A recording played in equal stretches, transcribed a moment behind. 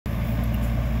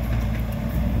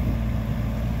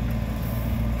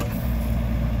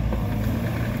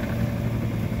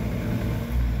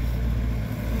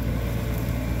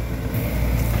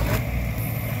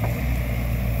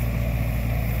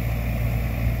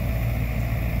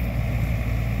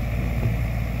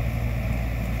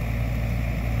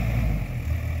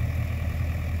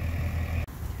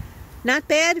Not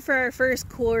bad for our first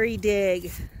quarry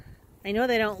dig. I know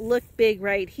they don't look big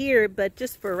right here, but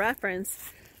just for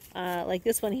reference, like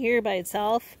this one here by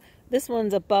itself, this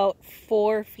one's about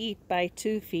 4 feet by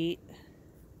 2 feet.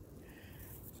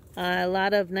 A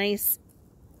lot of nice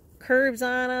curves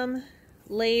on them,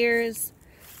 layers.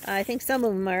 I think some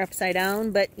of them are upside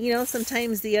down, but you know,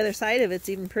 sometimes the other side of it's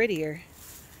even prettier.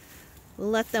 We'll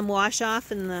let them wash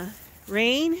off in the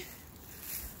rain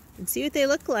and see what they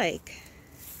look like.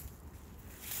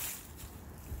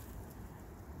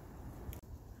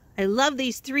 I love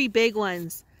these 3 big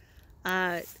ones.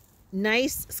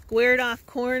 Nice squared off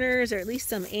corners, or at least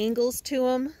some angles to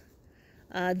them.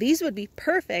 These would be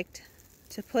perfect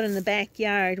to put in the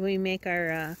backyard when we make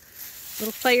our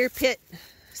little fire pit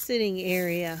sitting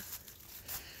area.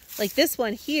 Like this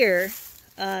one here,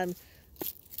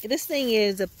 this thing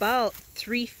is about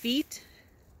 3 feet,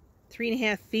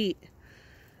 3.5 feet.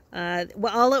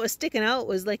 Well, all that was sticking out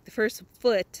was like the first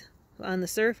foot on the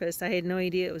surface. I had no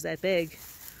idea it was that big,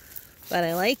 but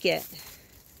I like it.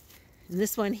 And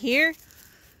this one here,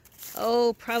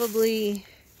 oh, probably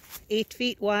 8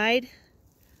 feet wide.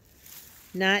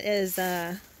 Not as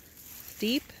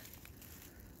deep,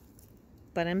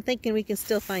 but I'm thinking we can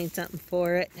still find something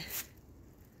for it.